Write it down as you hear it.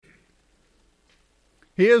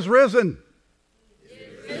He is risen. He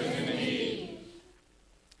is risen indeed.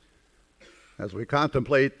 As we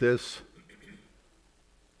contemplate this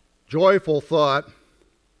joyful thought,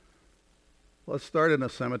 let's start in a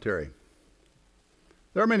cemetery.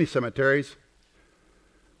 There are many cemeteries.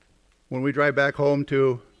 When we drive back home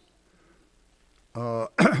to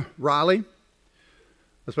Raleigh,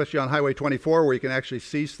 especially on Highway 24, where you can actually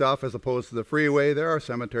see stuff as opposed to the freeway, there are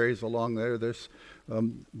cemeteries along there. There's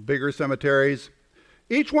bigger cemeteries.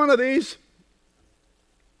 Each one of these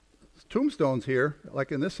tombstones here,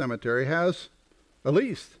 like in this cemetery, has at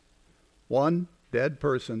least one dead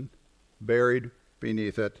person buried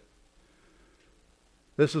beneath it.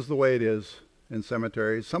 This is the way it is in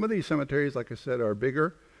cemeteries. Some of these cemeteries, like I said, are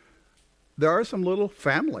bigger. There are some little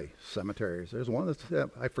family cemeteries. There's one that's,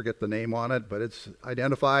 I forget the name on it, but it's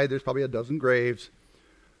identified. There's probably a dozen graves.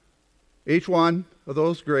 Each one of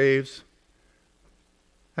those graves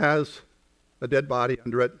has a dead body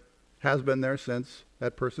under it, has been there since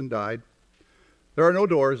that person died. There are no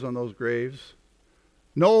doors on those graves,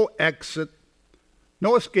 no exit,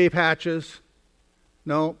 no escape hatches.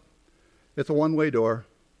 No, it's a one-way door.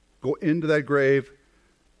 Go into that grave,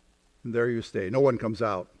 and there you stay. No one comes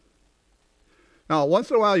out. Now,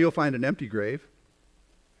 once in a while, you'll find an empty grave.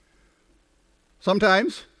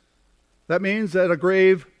 Sometimes that means that a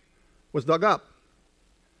grave was dug up,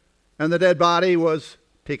 and the dead body was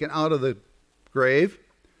taken out of the grave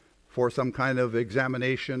for some kind of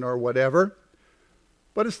examination or whatever,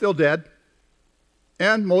 but it's still dead.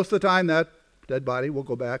 And most of the time, that dead body will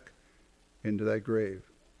go back into that grave.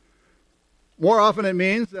 More often, it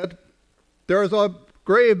means that there is a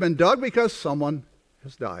grave been dug because someone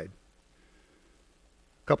has died.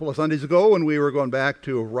 A couple of Sundays ago, when we were going back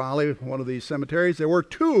to Raleigh, one of these cemeteries, there were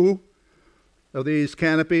two of these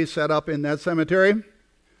canopies set up in that cemetery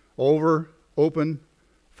over open,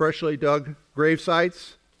 freshly dug grave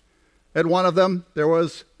sites. At one of them, there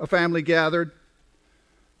was a family gathered.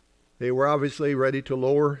 They were obviously ready to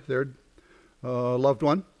lower their loved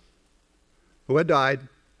one who had died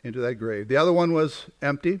into that grave. The other one was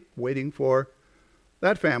empty, waiting for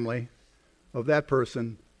that family of that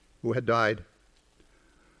person who had died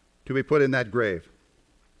to be put in that grave.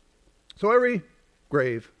 So every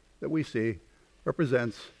grave that we see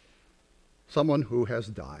represents someone who has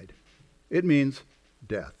died. It means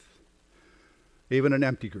death, even an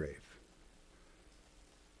empty grave.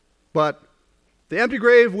 But the empty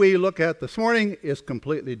grave we look at this morning is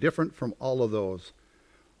completely different from all of those.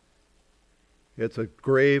 It's a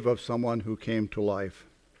grave of someone who came to life.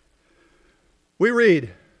 We read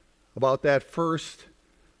about that first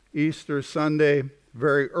Easter Sunday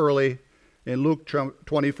very early in Luke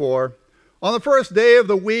 24. On the first day of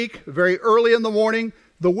the week, very early in the morning,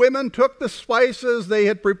 the women took the spices they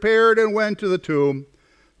had prepared and went to the tomb.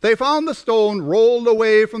 They found the stone rolled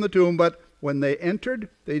away from the tomb, but when they entered,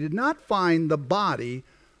 they did not find the body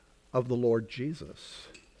of the Lord Jesus.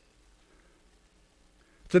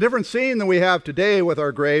 It's a different scene than we have today with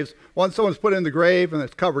our graves. Once someone's put in the grave and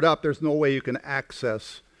it's covered up, there's no way you can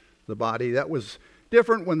access the body. That was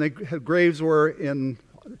different when the graves were in,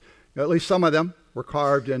 at least some of them, were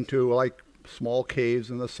carved into like small caves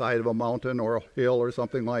in the side of a mountain or a hill or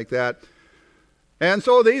something like that. And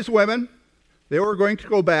so these women, they were going to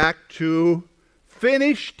go back to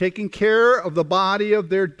finish taking care of the body of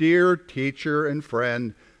their dear teacher and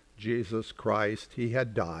friend, Jesus Christ. He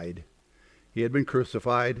had died. He had been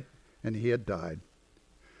crucified, and he had died.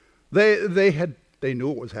 They knew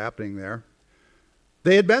what was happening there.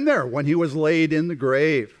 They had been there when he was laid in the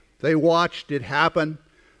grave. They watched it happen.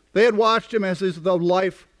 They had watched him as the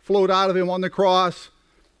life flowed out of him on the cross.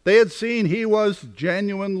 They had seen he was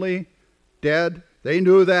genuinely dead. They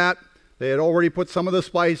knew that. They had already put some of the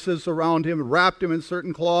spices around him, wrapped him in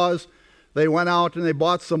certain cloths. They went out and they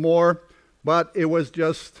bought some more, but it was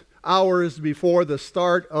just hours before the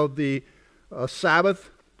start of the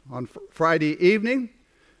Sabbath on Friday evening.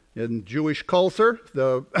 In Jewish culture,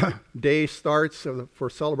 the day starts for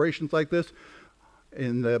celebrations like this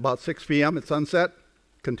in about 6 p.m. at sunset,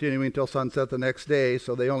 continuing until sunset the next day.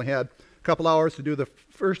 So they only had a couple hours to do the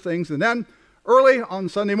first things. And then early on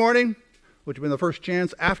Sunday morning, which had been the first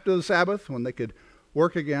chance after the Sabbath when they could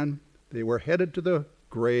work again, they were headed to the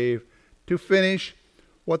grave to finish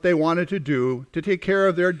what they wanted to do to take care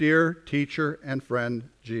of their dear teacher and friend,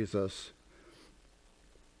 Jesus.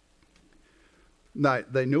 Now,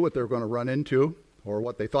 they knew what they were going to run into, or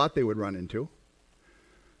what they thought they would run into.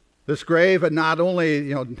 This grave had not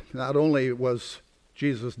only was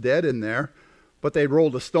Jesus dead in there, but they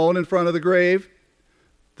rolled a stone in front of the grave.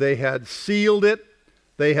 They had sealed it.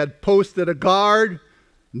 They had posted a guard.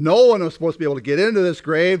 No one was supposed to be able to get into this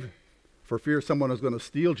grave for fear someone was going to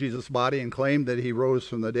steal Jesus' body and claim that he rose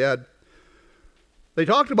from the dead. They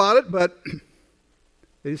talked about it, but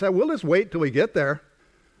they said, we'll just wait till we get there.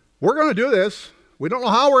 We're going to do this. We don't know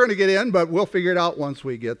how we're going to get in, but we'll figure it out once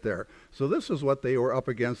we get there. So this is what they were up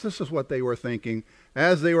against. This is what they were thinking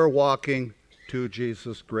as they were walking to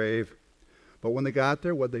Jesus' grave. But when they got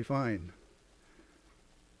there, what'd they find?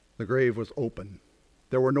 The grave was open.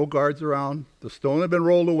 There were no guards around. The stone had been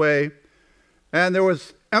rolled away. And there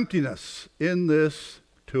was emptiness in this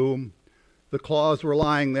tomb. The cloths were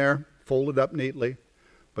lying there, folded up neatly.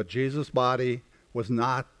 But Jesus' body was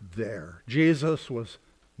not there. Jesus was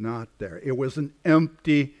not there. It was an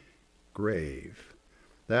empty grave.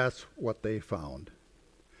 That's what they found.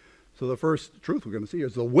 So the first truth we're going to see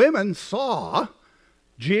is the women saw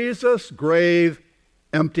Jesus' grave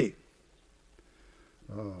empty.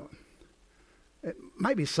 It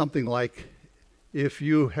might be something like if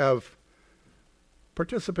you have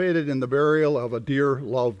participated in the burial of a dear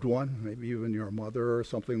loved one, maybe even your mother or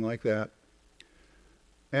something like that,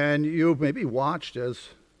 and you maybe watched as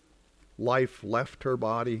life left her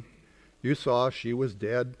body. You saw she was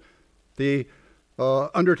dead. The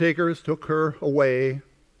undertakers took her away,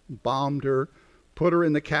 embalmed her, put her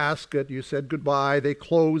in the casket. You said goodbye. They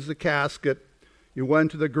closed the casket. You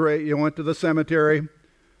went to the grave. You went to the cemetery.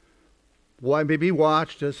 Maybe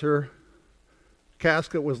watched as her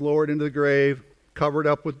casket was lowered into the grave, covered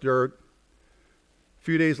up with dirt. A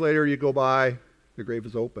few days later, you go by, the grave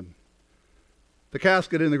is open. The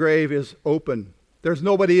casket in the grave is open. There's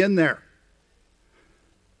nobody in there.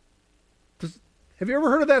 Have you ever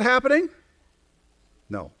heard of that happening?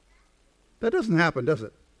 No. That doesn't happen, does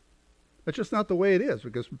it? That's just not the way it is,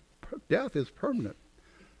 because death is permanent.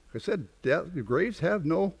 Like I said, graves have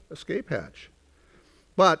no escape hatch.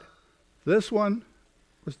 But this one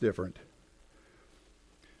was different.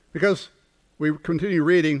 Because we continue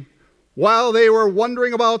reading, while they were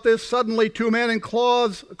wondering about this, suddenly two men in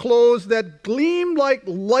clothes that gleamed like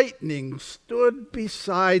lightning stood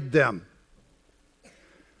beside them.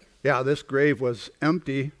 Yeah, this grave was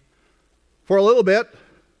empty for a little bit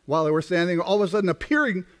while they were standing. All of a sudden,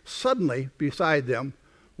 appearing suddenly beside them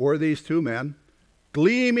were these two men,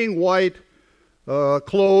 gleaming white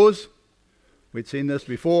clothes. We'd seen this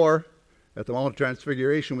before at the Mount of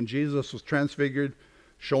Transfiguration when Jesus was transfigured,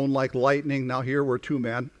 shone like lightning. Now here were two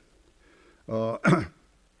men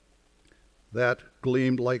that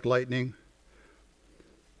gleamed like lightning.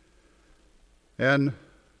 And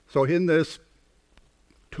so in this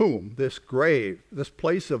tomb, this grave, this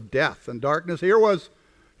place of death and darkness, here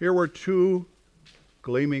were two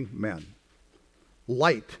gleaming men.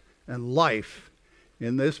 Light and life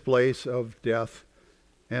in this place of death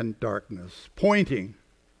and darkness, pointing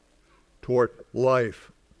toward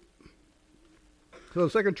life. So the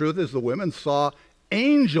second truth is the women saw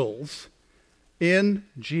angels in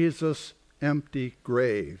Jesus' empty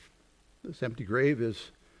grave. This empty grave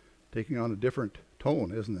is taking on a different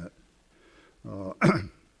tone, isn't it?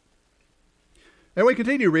 And we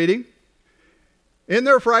continue reading. In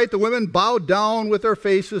their fright, the women bowed down with their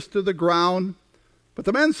faces to the ground. But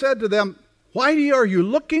the men said to them, "Why are you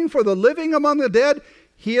looking for the living among the dead?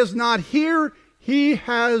 He is not here. He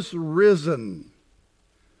has risen."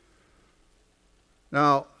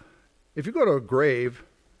 Now, if you go to a grave,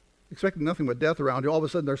 expecting nothing but death around you, all of a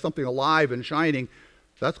sudden there's something alive and shining,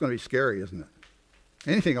 that's going to be scary, isn't it?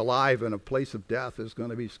 Anything alive in a place of death is going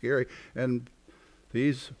to be scary. And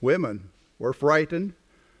these women were frightened.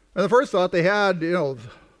 And the first thought they had,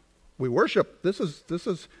 we worship. This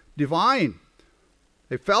is divine.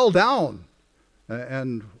 They fell down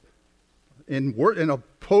and in a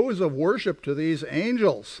pose of worship to these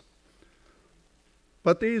angels.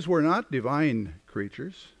 But these were not divine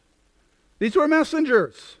creatures. These were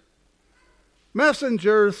messengers.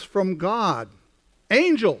 Messengers from God.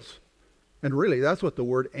 Angels. And really, that's what the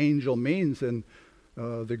word angel means in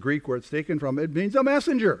the Greek where it's taken from. It means a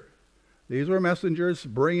messenger. These were messengers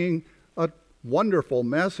bringing a wonderful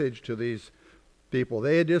message to these people.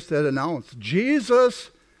 They had just announced,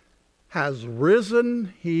 Jesus has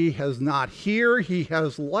risen. He is not here. He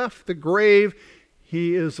has left the grave.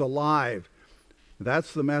 He is alive.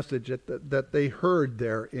 That's the message that they heard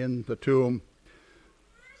there in the tomb.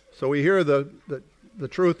 So we hear the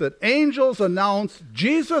truth that angels announce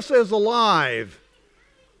Jesus is alive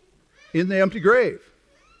in the empty grave.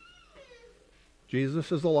 Jesus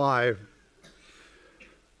is alive.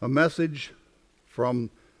 A message from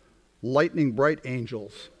lightning bright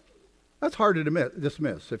angels. That's hard to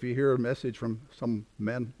dismiss if you hear a message from some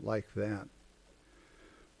men like that.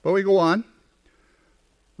 But we go on.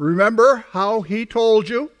 Remember how he told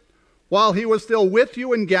you while he was still with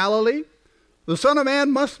you in Galilee The Son of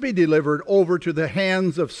Man must be delivered over to the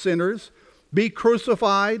hands of sinners, be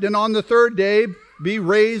crucified, and on the third day be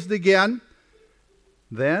raised again.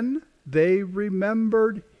 Then they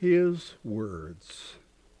remembered his words.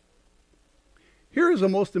 Here is the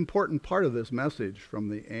most important part of this message from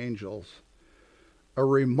the angels, a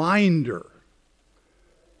reminder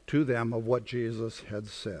to them of what Jesus had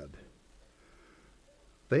said.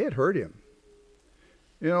 They had heard him.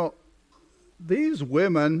 You know, these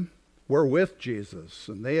women were with Jesus,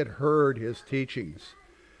 and they had heard his teachings.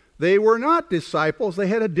 They were not disciples. They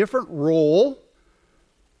had a different role,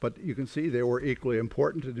 but you can see they were equally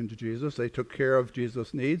important to Jesus. They took care of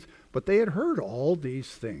Jesus' needs, but they had heard all these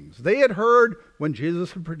things. They had heard when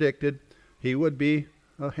Jesus had predicted he would be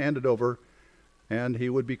handed over and he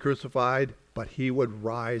would be crucified, but he would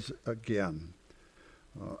rise again.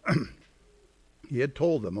 He had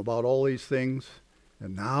told them about all these things,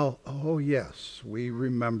 and now, oh yes, we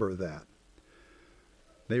remember that.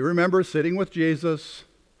 They remember sitting with Jesus,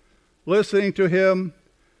 listening to him.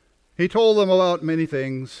 He told them about many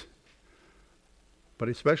things, but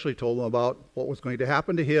he especially told them about what was going to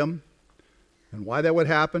happen to him and why that would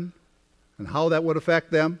happen and how that would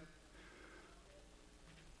affect them.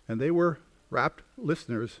 And they were rapt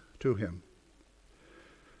listeners to him.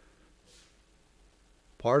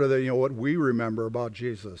 Part of what we remember about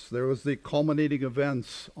Jesus, there was the culminating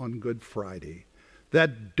events on Good Friday.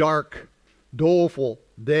 That dark, doleful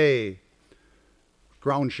day,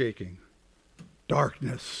 ground shaking,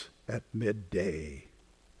 darkness at midday.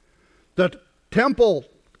 The temple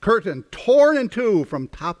curtain torn in two from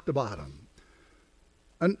top to bottom.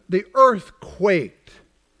 And the earth quaked.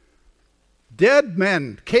 Dead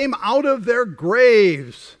men came out of their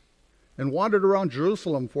graves and wandered around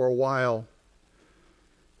Jerusalem for a while.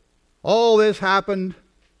 All this happened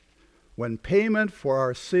when payment for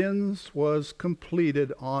our sins was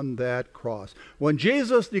completed on that cross. When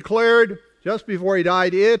Jesus declared, just before he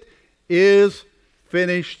died, "It is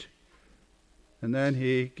finished." And then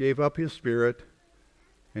he gave up his spirit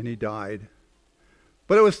and he died.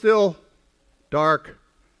 But it was still dark,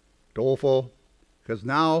 doleful, because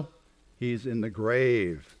now he's in the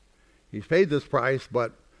grave. He's paid this price,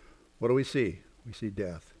 but what do we see? We see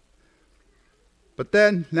death. But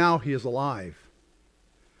then, now he is alive.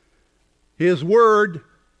 His word,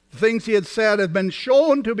 the things he had said, have been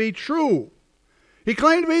shown to be true. He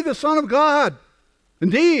claimed to be the Son of God.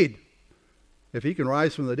 Indeed, if he can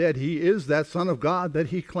rise from the dead, he is that Son of God that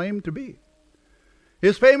he claimed to be.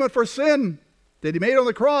 His payment for sin that he made on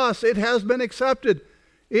the cross, it has been accepted.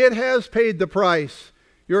 It has paid the price.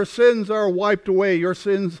 Your sins are wiped away. Your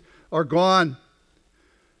sins are gone.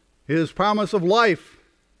 His promise of life,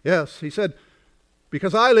 yes, he said,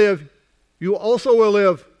 "Because I live, you also will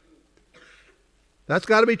live." That's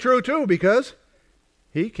got to be true too, because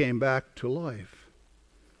he came back to life.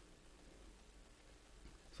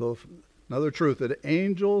 So another truth, that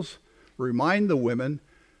angels remind the women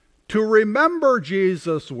to remember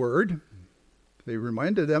Jesus' word. They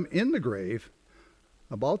reminded them in the grave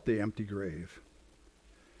about the empty grave.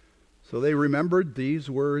 So they remembered these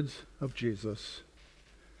words of Jesus.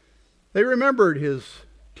 They remembered his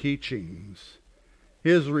teachings,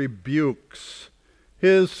 his rebukes,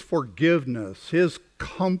 his forgiveness, his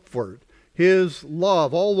comfort, his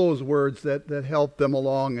love, all those words that helped them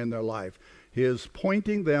along in their life. His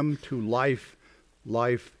pointing them to life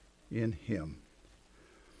in him.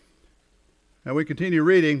 And we continue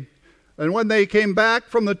reading. And when they came back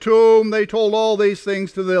from the tomb, they told all these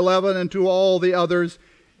things to the 11 and to all the others.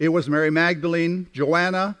 It was Mary Magdalene,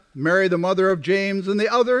 Joanna, Mary the mother of James, and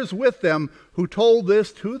the others with them who told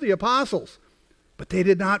this to the apostles. But they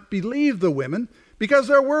did not believe the women, because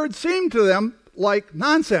their words seemed to them like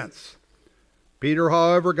nonsense. Peter,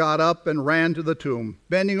 however, got up and ran to the tomb.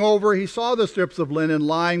 Bending over, he saw the strips of linen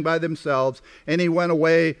lying by themselves, and he went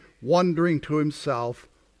away, wondering to himself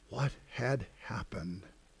what had happened.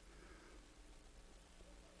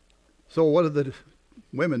 So what did the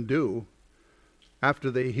women do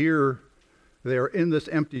after they hear they're in this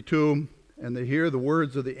empty tomb, and they hear the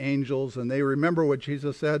words of the angels, and they remember what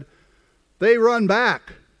Jesus said? They run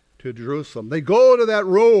back to Jerusalem. They go to that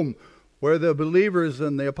room where the believers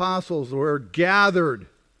and the apostles were gathered,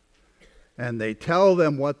 and they tell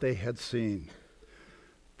them what they had seen.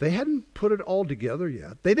 They hadn't put it all together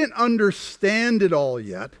yet. They didn't understand it all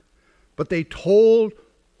yet, but they told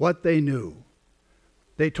what they knew.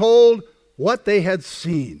 They told what they had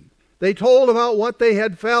seen. They told about what they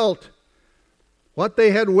had felt, what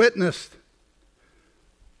they had witnessed.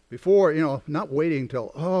 Before, not waiting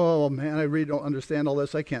till, oh man, I really don't understand all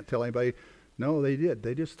this, I can't tell anybody. No, they did.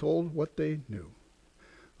 They just told what they knew.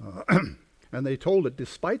 And they told it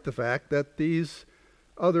despite the fact that these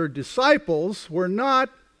other disciples were not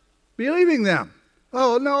believing them.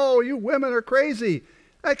 Oh, no, you women are crazy.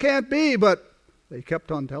 That can't be. But they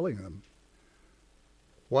kept on telling them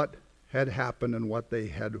what had happened and what they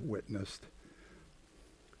had witnessed.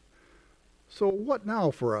 So what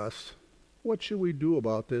now for us? What should we do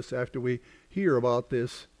about this after we hear about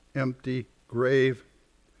this empty grave?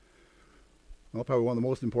 Well, probably one of the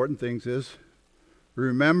most important things is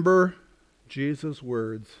remember Jesus'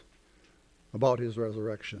 words about his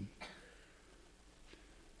resurrection.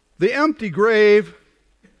 The empty grave,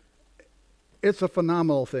 it's a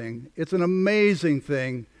phenomenal thing. It's an amazing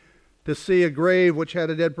thing to see a grave which had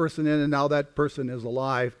a dead person in it, and now that person is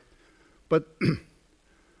alive. But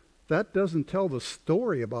that doesn't tell the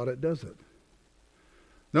story about it, does it?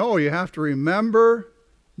 No, you have to remember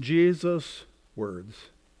Jesus' words.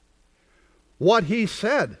 What he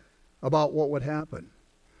said about what would happen.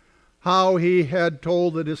 How he had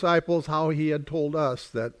told the disciples, how he had told us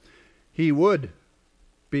that he would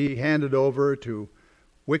be handed over to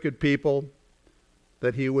wicked people,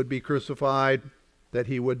 that he would be crucified, that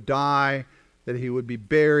he would die, that he would be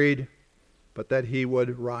buried, but that he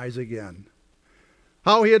would rise again.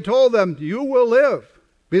 How he had told them, you will live.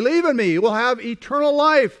 Believe in me, you will have eternal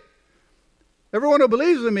life. Everyone who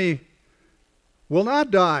believes in me will not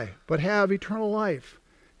die, but have eternal life.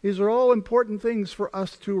 These are all important things for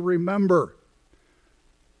us to remember.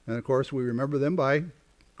 And of course, we remember them by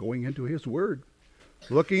going into his word,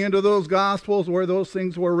 looking into those gospels where those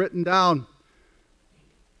things were written down.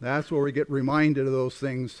 That's where we get reminded of those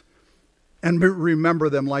things and remember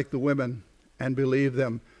them like the women and believe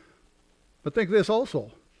them. But think of this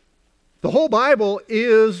also. The whole Bible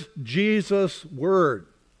is Jesus' word.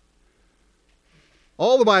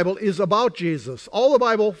 All the Bible is about Jesus. All the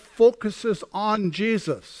Bible focuses on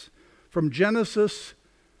Jesus from Genesis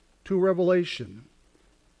to Revelation.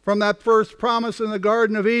 From that first promise in the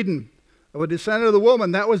Garden of Eden of a descendant of the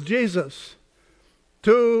woman, that was Jesus,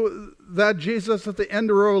 to that Jesus at the end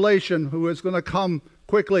of Revelation who is going to come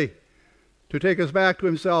quickly to take us back to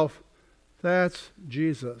himself. That's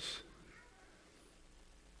Jesus.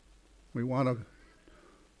 We want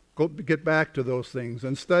to get back to those things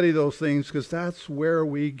and study those things because that's where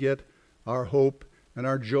we get our hope and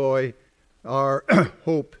our joy, our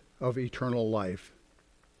hope of eternal life.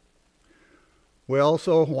 We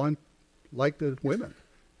also want, like the women,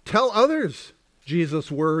 tell others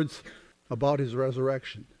Jesus' words about his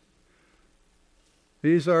resurrection.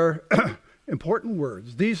 These are important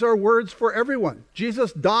words. These are words for everyone.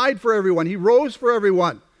 Jesus died for everyone. He rose for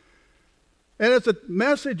everyone. And it's a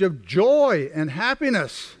message of joy and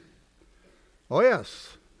happiness. Oh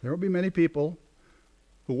yes, there will be many people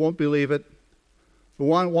who won't believe it, who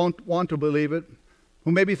won't want to believe it,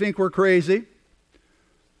 who maybe think we're crazy.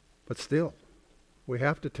 But still, we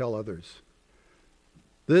have to tell others.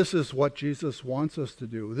 This is what Jesus wants us to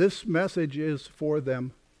do. This message is for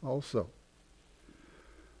them also.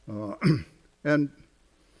 And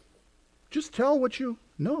just tell what you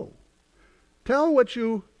know. Tell what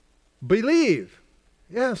you believe.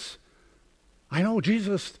 Yes, I know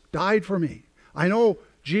Jesus died for me. I know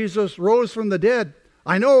Jesus rose from the dead.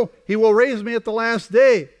 I know he will raise me at the last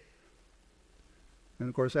day. And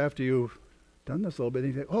of course, after you've done this a little bit,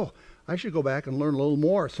 you think, oh, I should go back and learn a little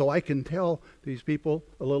more so I can tell these people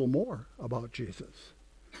a little more about Jesus.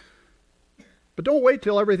 But don't wait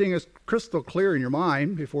till everything is crystal clear in your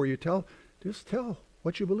mind before you tell. Just tell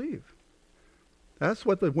what you believe. That's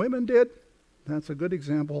what the women did. That's a good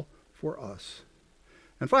example for us.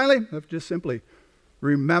 And finally, just simply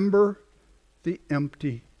remember the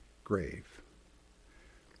empty grave.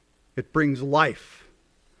 It brings life.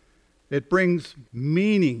 It brings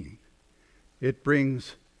meaning. It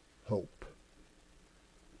brings hope.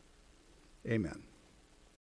 Amen.